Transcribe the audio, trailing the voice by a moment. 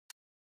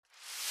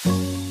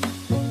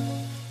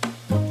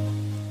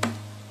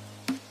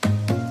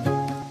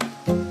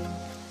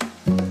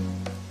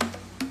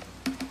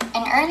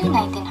early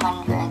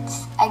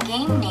 1900s, a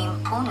game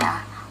named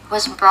Puna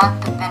was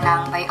brought to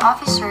Penang by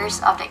officers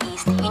of the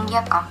East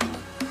India Company.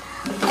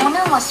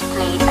 Puna was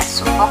played at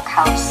Suffolk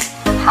House,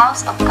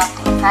 house of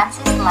Captain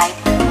Francis Light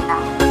in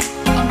Penang.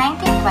 In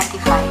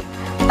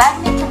 1925,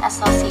 Badminton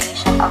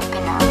Association of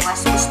Penang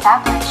was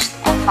established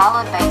and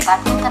followed by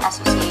Badminton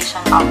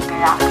Association of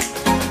Perak.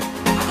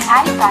 The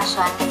high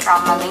passion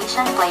from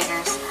Malaysian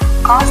players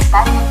caused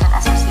Badminton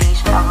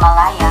Association of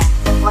Malaya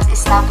was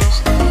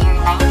established in the year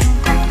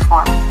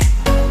 1934.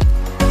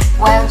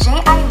 While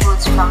J.I.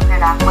 Woods from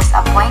Perak was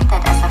appointed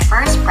as the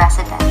first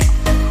president,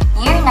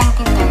 year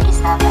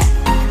 1937,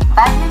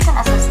 Badminton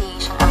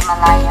Association of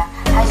Malaya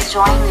has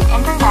joined with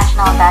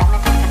International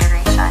Badminton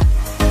Federation.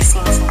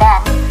 Since then,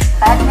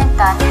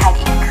 badminton had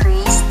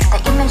increased the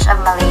image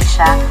of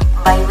Malaysia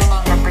by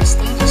winning the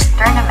prestigious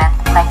tournament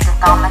like the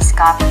Thomas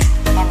Cup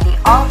and the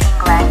All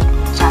England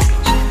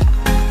Championship.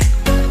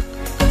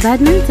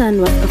 Badminton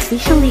was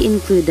officially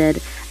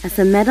included as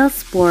a medal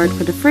sport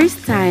for the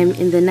first time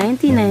in the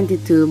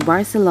 1992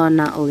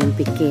 Barcelona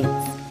Olympic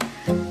Games.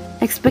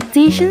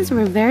 Expectations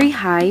were very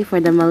high for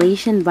the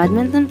Malaysian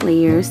badminton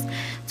players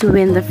to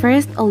win the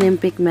first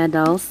Olympic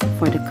medals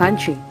for the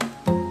country.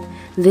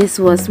 This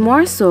was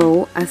more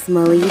so as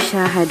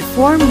Malaysia had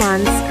 4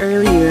 months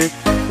earlier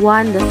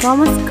won the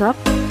Thomas Cup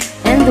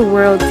and the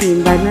World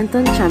Team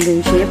Badminton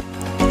Championship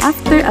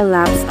after a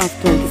lapse of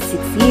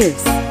 26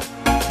 years.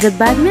 The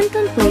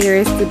badminton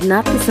players did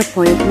not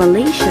disappoint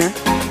Malaysia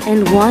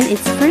and won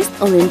its first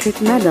Olympic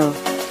medal,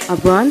 a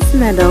bronze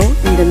medal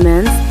in the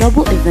men's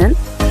double event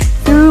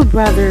through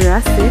brother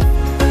Rasif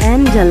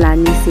and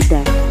Jalani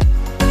Sidek.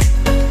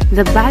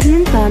 The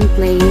badminton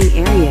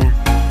playing area.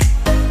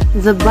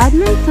 The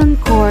badminton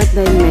court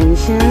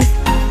dimensions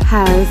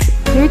has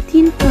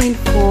 13.4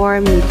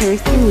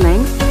 meters in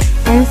length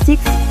and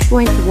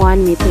 6.1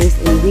 meters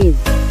in width.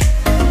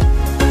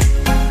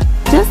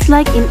 Just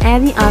like in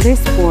any other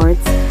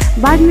sports,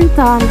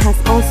 badminton has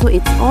also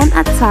its own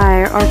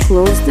attire or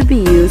clothes to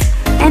be used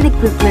and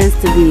equipments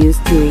to be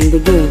used during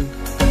the game.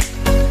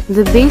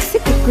 The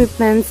basic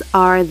equipments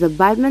are the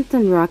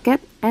badminton racket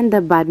and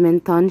the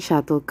badminton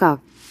shuttlecock.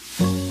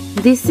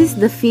 This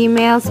is the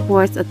female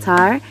sports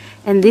attire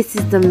and this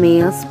is the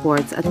male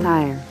sports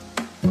attire.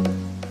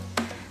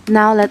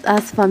 Now let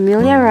us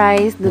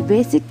familiarize the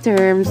basic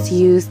terms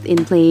used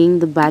in playing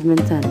the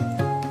badminton.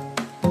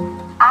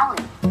 Alley.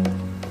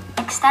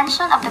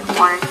 Extension of the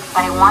court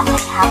by 1.5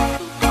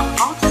 feet on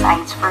both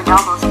sides for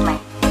doubles play.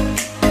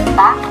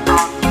 Back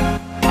alley.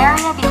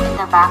 Area between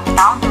the back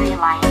boundary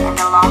line and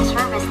the long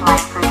service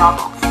line for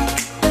doubles.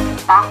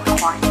 Back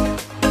court.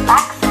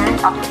 Back third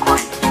of the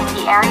court in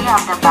the area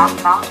of the back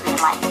boundary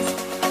lines.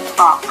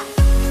 Balk.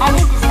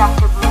 Any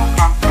deceptive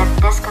movement that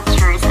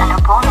disconcerts an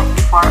opponent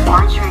before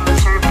or during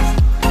service,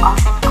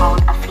 often called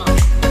a feint.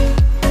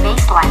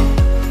 Baseline.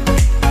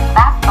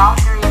 Back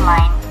boundary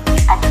line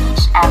at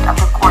each end of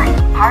the court,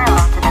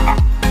 parallel to the net.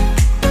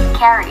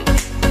 Carry.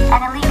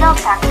 An illegal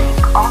tactic,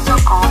 also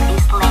called a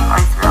sling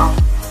or throw,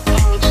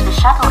 in which the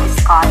shuttle is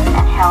caught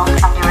and held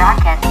on the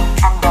racket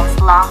and then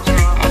slung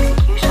during the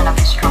execution of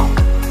the stroke.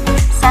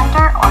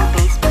 Center or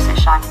base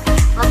position.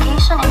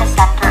 Location in the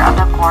center of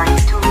the court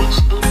to which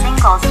a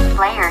singles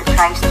player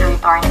tries to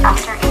return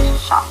after each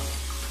shot.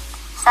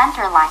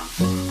 Center line.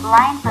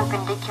 Line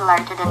perpendicular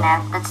to the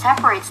net that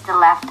separates the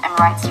left and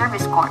right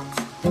service courts.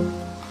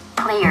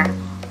 Clear.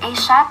 A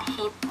shot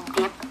hit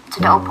deep to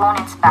the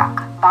opponent's back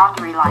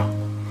boundary line.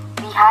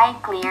 The high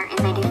clear is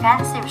a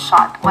defensive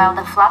shot while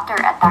the flutter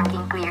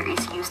attacking clear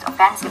is used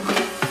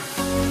offensively.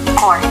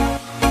 Court.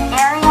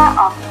 Area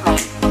of play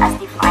as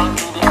defined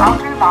by the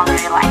outer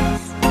boundary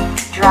lines.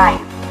 Drive.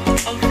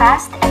 A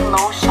fast and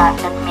low shot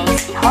that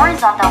makes the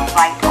horizontal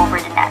flight over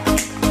the net.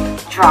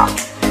 Drop.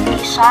 A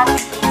shot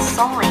hit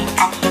solely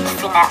and hit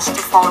finesse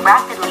to fall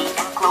rapidly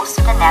and close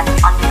to the net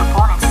on the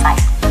opponent's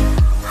side.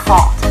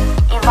 Fault.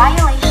 A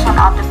violation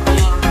of the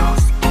playing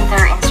rules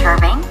either in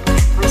serving,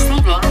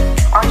 receiving,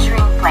 or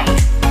during play.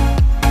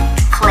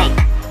 Flick.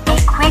 A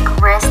quick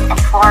wrist and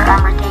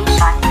forearm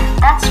rotation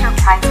that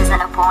surprises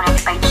an opponent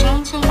by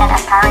changing an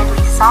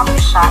apparently soft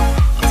shot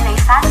into a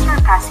faster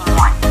passing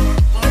one,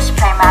 used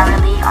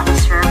primarily on the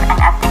serve and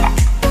at the net.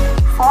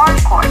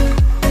 Forecourt.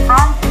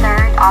 Front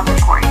third of the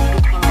court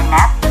between the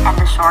net and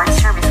the short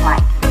service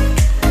line.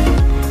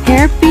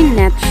 Hairpin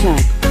net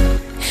shot.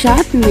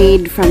 Shot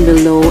made from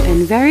below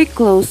and very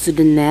close to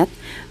the net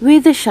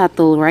with the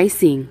shuttle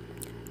rising,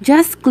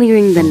 just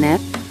clearing the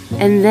net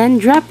and then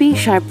dropping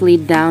sharply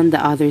down the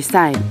other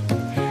side.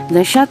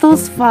 The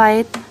shuttle's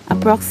flight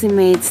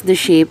approximates the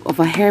shape of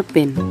a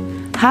hairpin.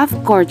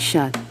 Half-court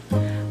shot.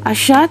 A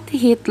shot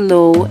hit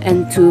low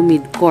and to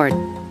mid-court.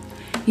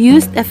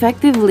 Used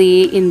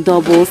effectively in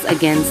doubles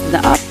against the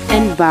up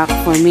and back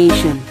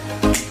formation.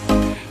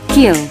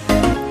 Kill.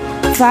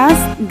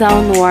 Fast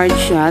downward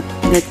shot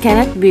that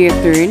cannot be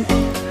returned.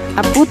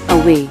 A put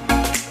away.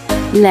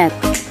 Let.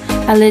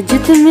 A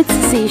legitimate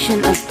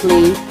cessation of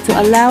play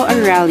to allow a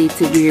rally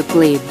to be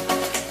replayed.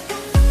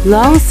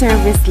 Long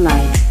service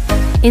line.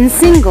 In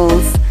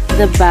singles,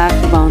 the back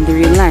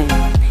boundary line.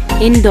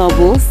 In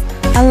doubles,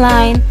 A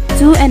line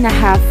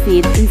 2.5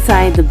 feet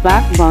inside the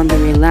back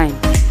boundary line.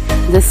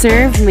 The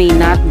serve may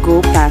not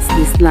go past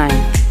this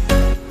line.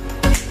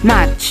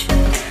 Match.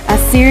 A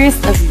series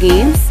of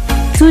games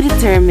to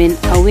determine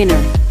a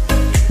winner.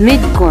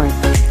 Midcourt.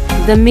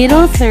 The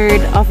middle third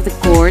of the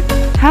court,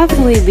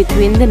 halfway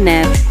between the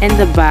net and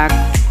the back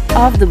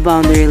of the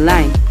boundary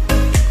line.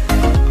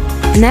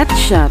 Net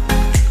shot.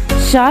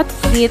 Shot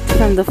hit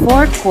from the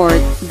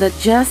forecourt that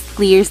just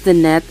clears the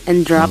net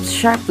and drops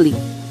sharply.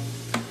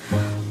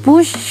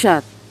 Push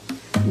shot.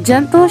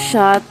 Gentle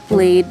shot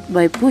played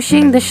by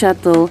pushing the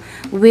shuttle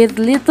with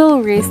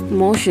little wrist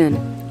motion,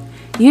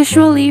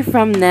 usually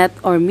from net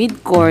or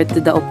midcourt to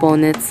the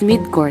opponent's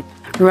midcourt.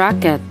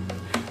 Racket.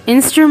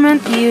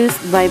 Instrument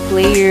used by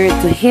player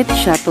to hit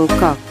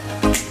shuttlecock.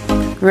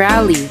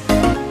 Rally.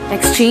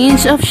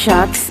 Exchange of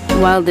shots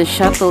while the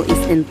shuttle is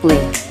in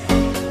play.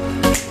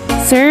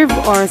 Serve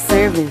or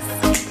service.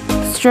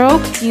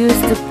 Stroke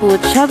used to put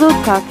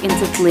shuttlecock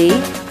into play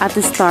at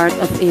the start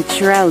of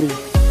each rally.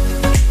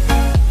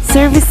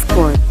 Service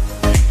court.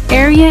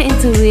 Area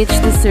into which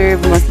the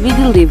serve must be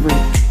delivered.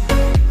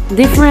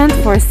 Different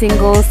for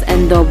singles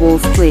and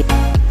doubles play.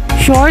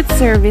 Short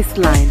service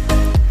line.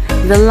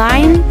 The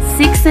line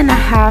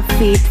 6.5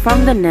 feet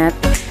from the net,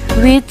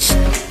 which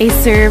a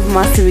serve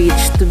must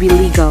reach to be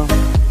legal.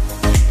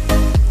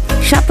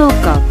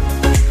 Shuttlecock.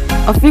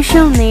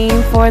 Official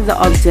name for the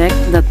object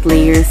that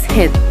players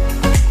hit,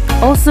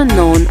 also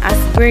known as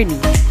birdie.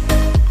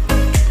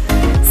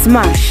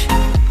 Smash.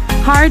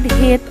 Hard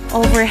hit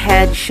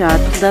overhead shot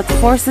that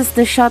forces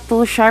the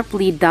shuttle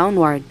sharply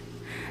downward.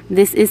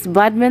 This is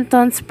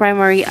badminton's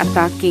primary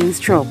attacking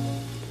stroke.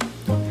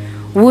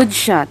 Wood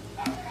shot.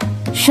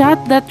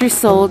 Shot that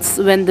results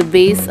when the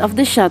base of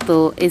the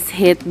shuttle is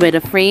hit by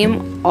the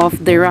frame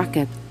of the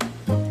racket.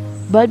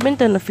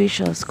 Badminton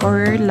officials,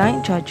 scorer,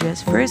 line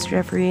judges, first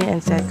referee,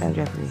 and second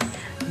referee.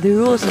 The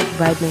rules of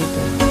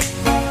badminton.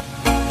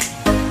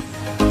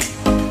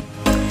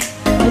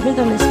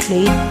 Badminton is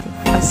played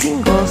as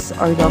singles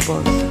or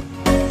doubles.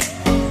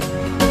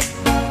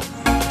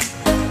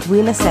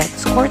 Win a set,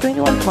 score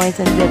 21 points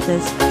and get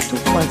us 2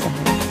 points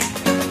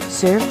ahead.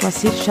 Serve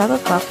must hit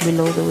shuttlecock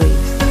below the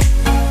waist.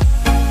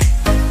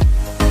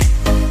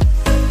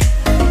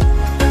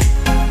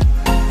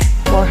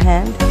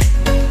 Forehand,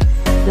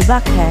 the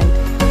backhand,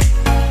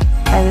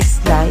 and the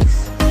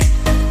slice,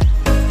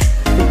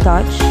 the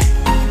touch,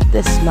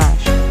 the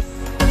smash.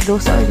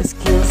 Those are the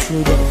skills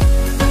needed.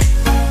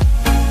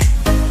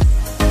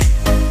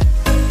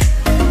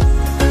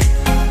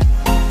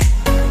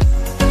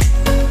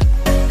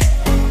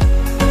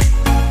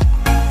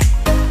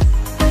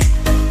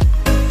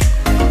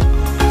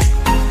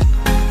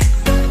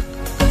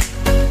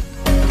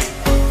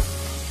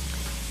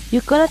 You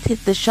cannot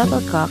hit the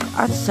shuttlecock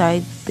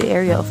outside the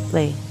area of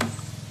play.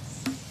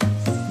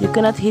 You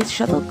cannot hit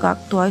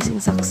shuttlecock twice in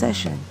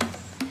succession.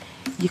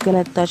 You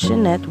cannot touch the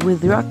net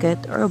with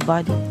racket or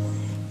body.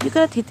 You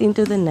cannot hit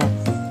into the net.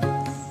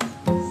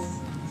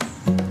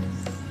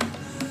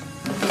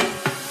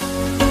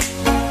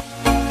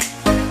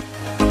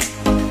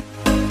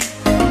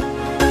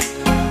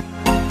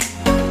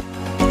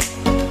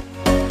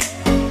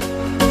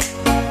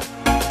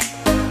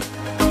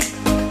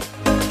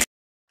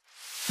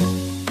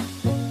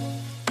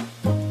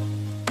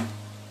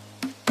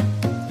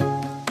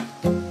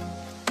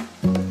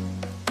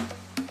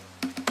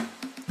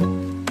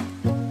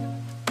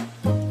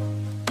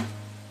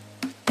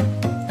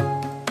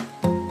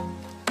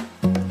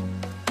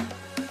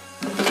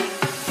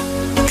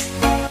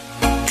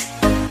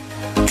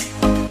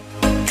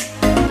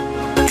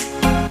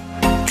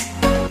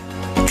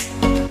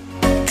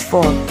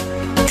 Fault.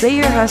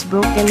 Player has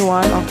broken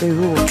one of the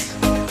rules.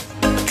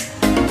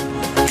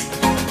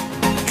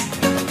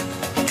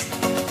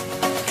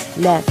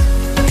 Let.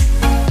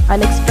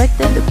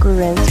 Unexpected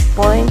occurrence,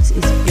 points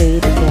is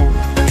played again.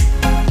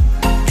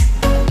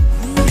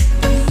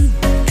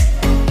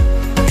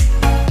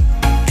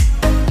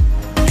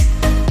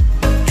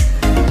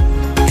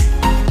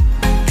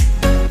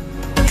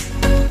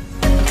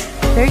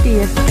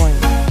 Thirtieth point.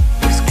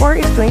 If score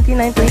is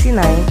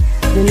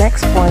 29-29, the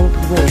next point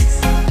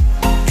wins.